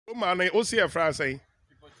Man, I see a phrase.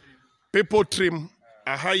 Bepotrem,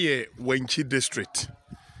 Ahaye Wenchi district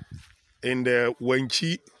in the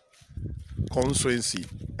Wenchi constituency,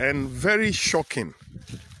 and very shocking.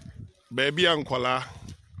 Baby Ankola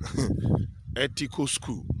ethical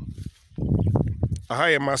school.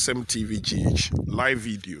 Ahaye Masem TVGH live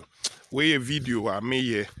video. Where a video I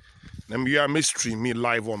may nam you are stream me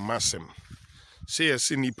live on Masem. Say a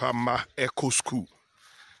sinipa ma echo school.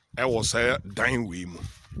 I was a dying wim.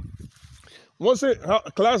 What's it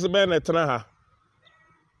class man at Naha?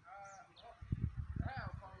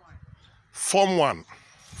 Form 1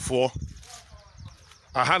 for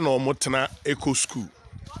Ahano Motana Echo School.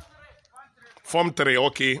 Form 3,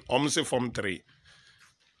 okay, say Form 3.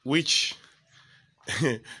 Which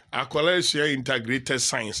Aqualasia integrated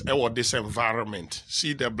science or this environment.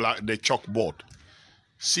 See the chalkboard.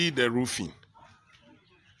 See the roofing.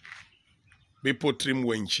 Bepotrem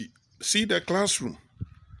Wenchi. See the classroom.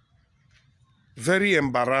 Very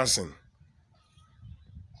embarrassing.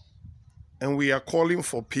 And we are calling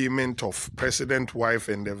for payment of president wife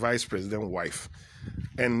and the vice president wife.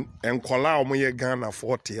 And kwala omoye Ghana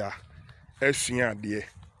 40 ya. Esua de.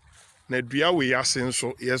 Na dua we asen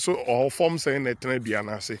so yeso all form saying na tena dua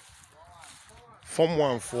na ase. Form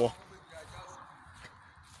 1 4.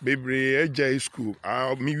 Bebre eja school.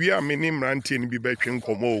 Mi wi a menim rantie ni bi betwe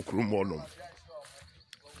nkomo okrumo no.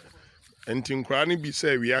 Enti nkra ni bi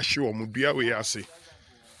say we ahye o mudua we ase.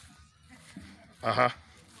 Aha.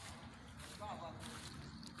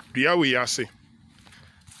 Dua we ase.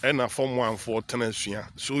 And a form 1 for tenancy.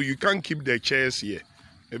 So you can't keep the chairs here.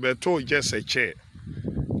 Ebeto just a chair.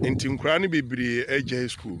 Enti nkra ni bebre eja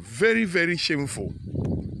school. Very, very shameful.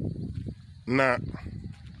 Now,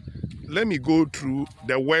 let me go through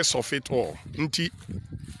the worst of it all. Nti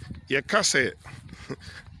ye ka say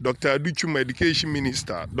Dr. Aduchum Education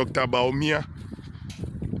Minister, Dr. Baumia,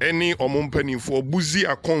 any omompani for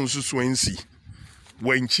Busia constituency,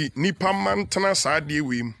 Wenchi, nipa mantana saadi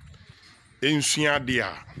wim, ensua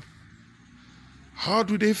dia. How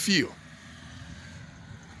do they feel?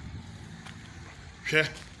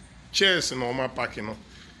 Chairs in Oma Pakino.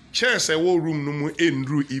 Chairs a war room no more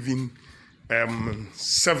endru even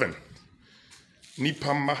 7.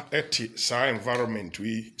 Nipa ma eti sa environment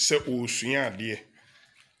we se osua dia.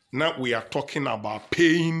 Now we are talking about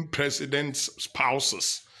paying president's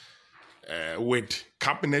spouses with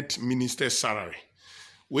cabinet minister's salary.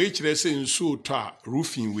 Which they say in so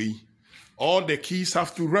roofing way. All the kids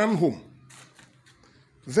have to run home.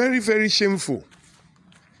 Very, very shameful.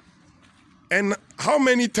 And how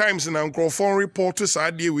many times in Uncle reporters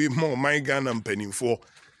are there with more my gun and penny for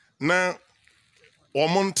now or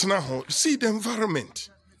Montana? See the environment.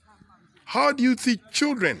 How do you teach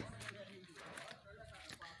children?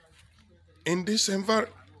 In this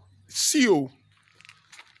environment, see,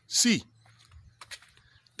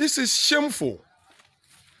 this is shameful.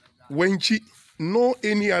 Wenchi, no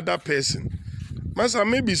any other person. Masa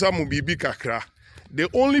maybe some will be kakra. The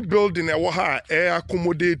only building I will have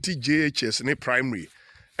accommodate JHS in primary,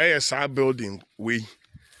 ASR building we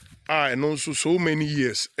are and also so many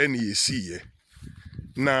years NEC.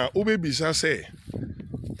 Now, Ubebisa say,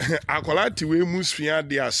 Akolati we must fear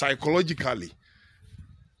there psychologically.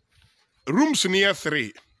 Rooms near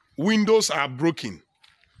 3, windows are broken.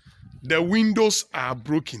 The windows are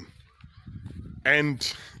broken.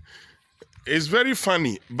 And it's very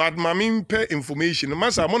funny, but mami pay information.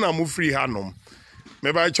 Masa mona mu free hanom.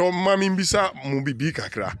 Meba cho mami bisa mu bibi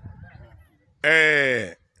kakra.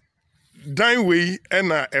 Dan we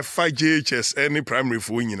na F5 JHS any primary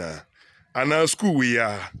for nyina. Ana school we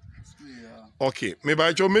are. Okay,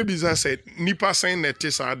 meba cho maybe say nipa sign net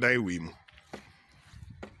sa dan we mu.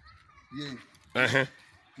 Yeah.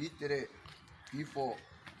 P3, P4,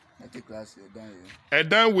 class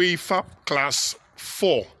down we FAP class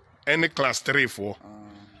 4 and class 3 4.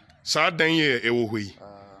 So then ye ewohui.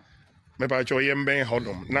 Maybe cho yemben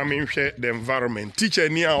hodom. Na me share the environment. Teacher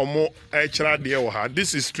near or more extra dear.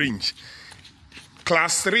 This is strange.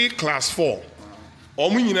 Class 3, class 4.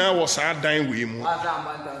 Omunyina was a dying we mu.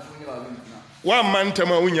 1 month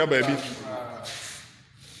unya baby.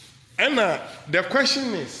 And the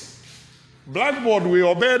question is, Blackboard we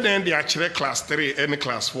obey then the actual class 3 and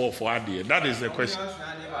class 4 for idea. That is the question.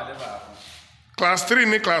 Class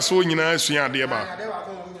 3 and class 4 you know suya idea ba.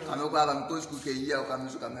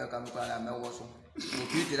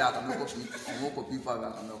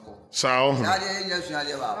 So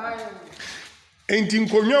ain't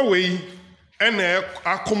konyo we and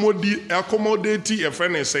accommodate a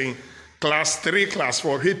friend saying class 3 class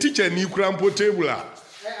 4 he teacher ni krampo table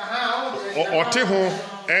or te home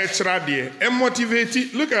extra dear and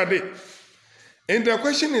motivate. Look at it. And the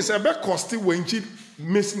question is about cost Wenchi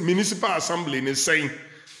Municipal Assembly is saying,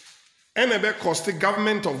 and about cost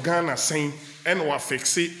government of Ghana saying, and we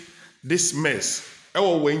fix it this mess.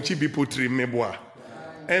 Our Wenchi Bepotrem meboa.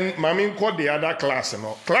 And mami called the other class,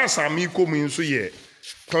 no class are me coming so yeah.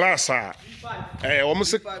 Class are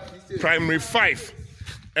almost primary 5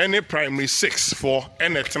 and a primary 6 for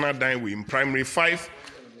and a tenor dine with primary 5,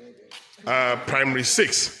 primary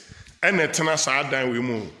 6 and a tenor side dine with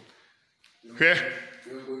moon. Here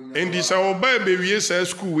in this our baby says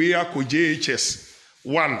school we are co JHS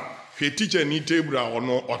 1. He teacher need table or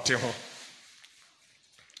no or teho.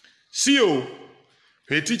 CO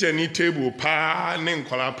he teacher need table pa name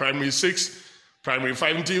call primary 6, primary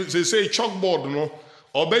 5. They say chalkboard no.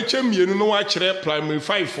 Obechem you know what primary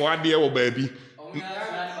 5 for a dear baby.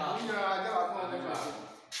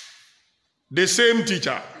 The same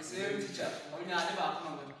teacher.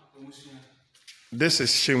 This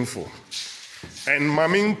is shameful. And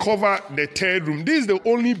Mamin cover the third room. This is the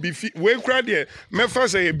only we cried there. Me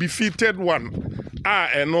first say a befitted one.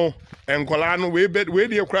 No. And Colano we bet where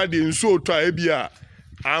they cried in so to Abia.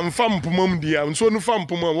 I'm fam pumum dia. I'm so no fam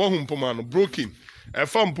pumum one pumano broken. A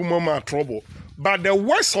fam pumama trouble. But the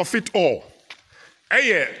worst of it all,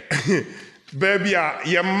 baby,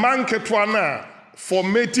 your man ketwana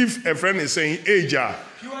formative a friend is saying age.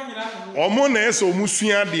 Omona so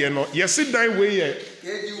musuya de no. Yes, sit down way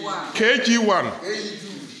KG1,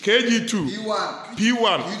 KG2,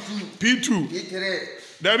 P1, P2,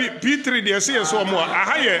 P3. They say so more.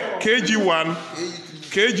 Higher KG1,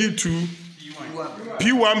 KG2,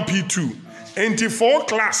 P1, P2, and 4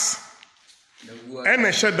 class, and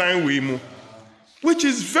a shutdown way more. Which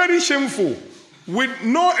is very shameful, with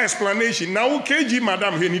no explanation. Now, KG,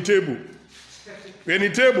 madam, any table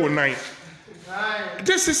 9.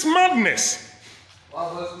 This is madness.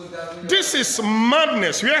 This is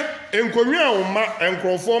madness. Yeah, in Korea, and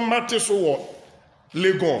conform Matiso,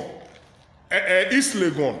 Legon, East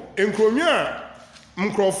Legon, in Korea,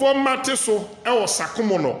 conform Matiso, El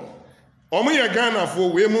Sakumono. Omo ya Ghana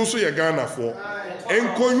for, we munso ya Ghana for. In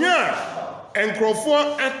Korea, and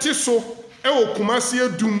conform Atiso. Ewo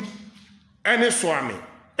Kumasi Dum ene swami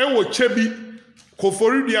ewo chebi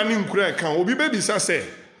koforidia ni nkura kan obi be bisa se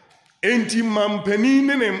enti mampani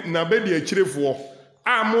ne na be de akirefo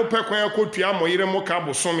a mo pekwan akotua mo yire mo ka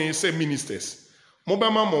bosome se ministers mo be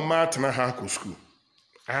ma mo ma atena ha ko school.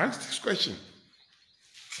 I asked this question.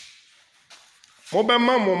 Mo be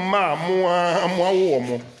ma mo ma mo awo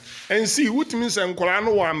mo and see what means nkora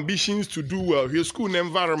no ambitions to do well his school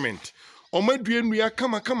environment. Kama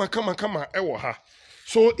ewo ha.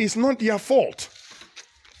 So it's not their fault.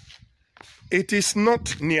 It is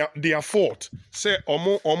not their fault. Say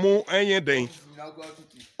omo enye den.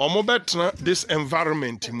 Omo betra this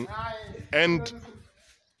environment and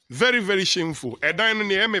very very shameful. Edan no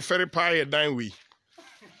ne me ferry pa edan we.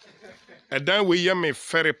 Edan we ye me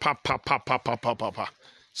ferry pa.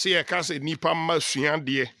 See e ka say nipa masua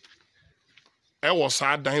de. E was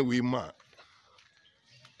sa dan we ma.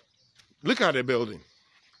 Look at the building.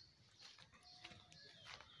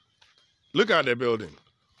 Look at the building.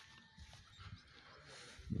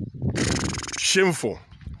 Shameful.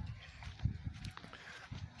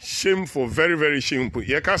 Shameful. Very, very shameful.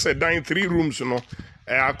 You can say down 3 rooms, you know,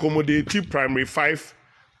 accommodate primary 5,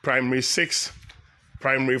 primary 6,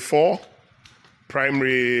 primary 4,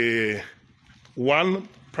 primary 1,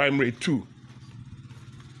 primary 2.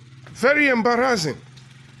 Very embarrassing.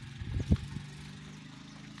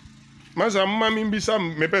 Maza mami bisa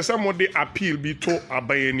me pesa mo de appeal bi to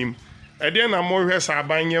abayenim e de na mo hwe sa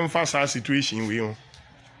abanye mfa sa situation we ho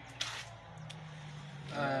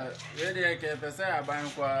we de ke pesa aban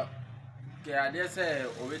kwa ke ade se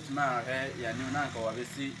obetima ya ni na ka wa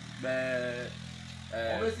besi be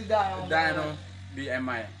obesi da no bi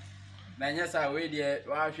emai na nya sa we de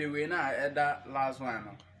wa hwe we na eda last one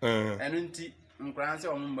no enu nti nkran se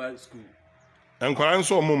omumba school. And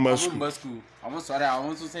Quranso Mumba school. Almost sorry, I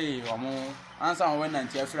want to say, answer when and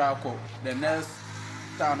Jeffrey the next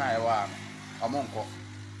town I was a monko.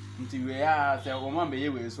 Until we are, say, woman be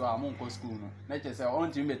away, so I'm monko school. Let's say, I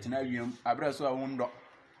want to meet in Abrefa, I won't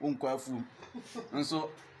unko food. And so,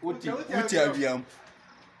 what you have yam?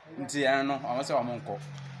 Until I know, I was a monko.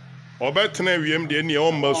 Or better, we am the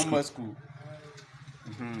near school.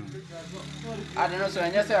 I don't know, so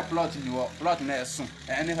I just say a plot in your plot soon.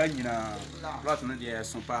 Anyhow, you know, plot in the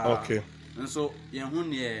super. Okay. And so, you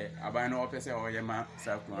about no officer or your man,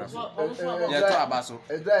 self. Yeah, Abaso.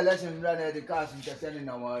 It's the election run at the cars and sending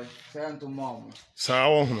our send to mom.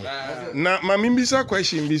 So, now, my Mimbisa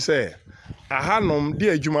question be say, I had no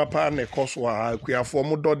dear Juma partner, Coswa, we are for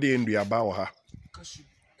more doddy in the about her.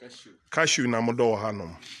 Cashew. cashew na modo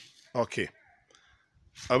hanom. Okay.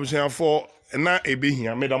 Abusia for na ebe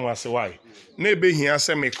hia medam ase why. Na ebe hia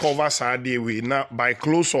se me cover sade we na by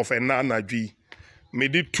close of na anadwi. Me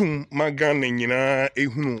di tum magan nyina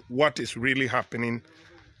ehunu what is really happening.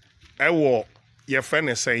 Ewo ye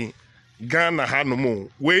friend say Ghana hanom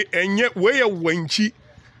we enye we ye Wenchi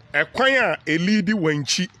ekwan a elidi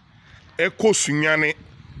Wenchi eko sunyane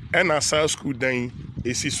ena sa school dan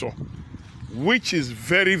esiso, which is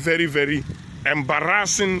very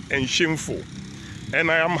embarrassing and shameful. And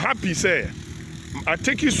I am happy, say, I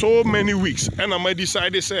take it so many weeks, and I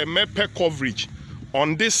decided, say, me pay coverage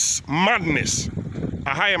on this madness.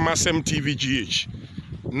 I hire Masem TVGH.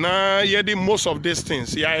 Now, yeah, most of these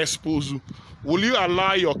things, yeah, I expose. Will you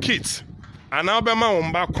allow your kids? And I'll be my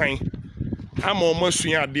own background. I'm almost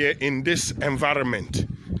there in this environment.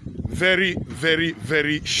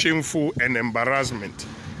 Very shameful and embarrassment.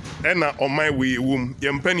 And on my way,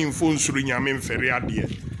 you're penning phones through Yamin Ferriadia.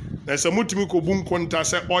 There's a multiple boom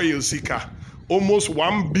oil seeker, almost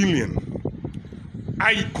 1 billion.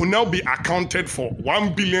 I could now be accounted for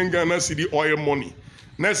 1 billion Ghana city oil money.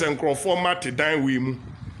 Next and format to dine with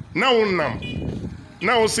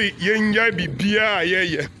now see yenja be beer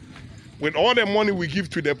yeah. With all the money we give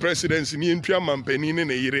to the presidency, ni entria mampenin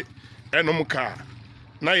na yire enom car.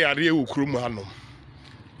 Na yare ukrum hanom.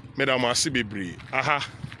 Madam Asibibri, aha.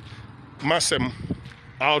 Massem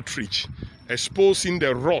outreach, exposing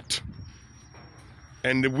the rot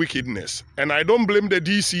and the wickedness. And I don't blame the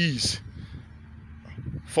DCs.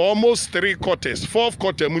 For almost 3 quarters, 4th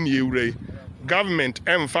quarter muni government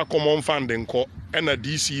emfa common funding ko and the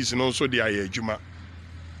DCs and also the Ayejuma.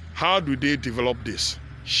 How do they develop this?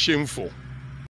 Shameful.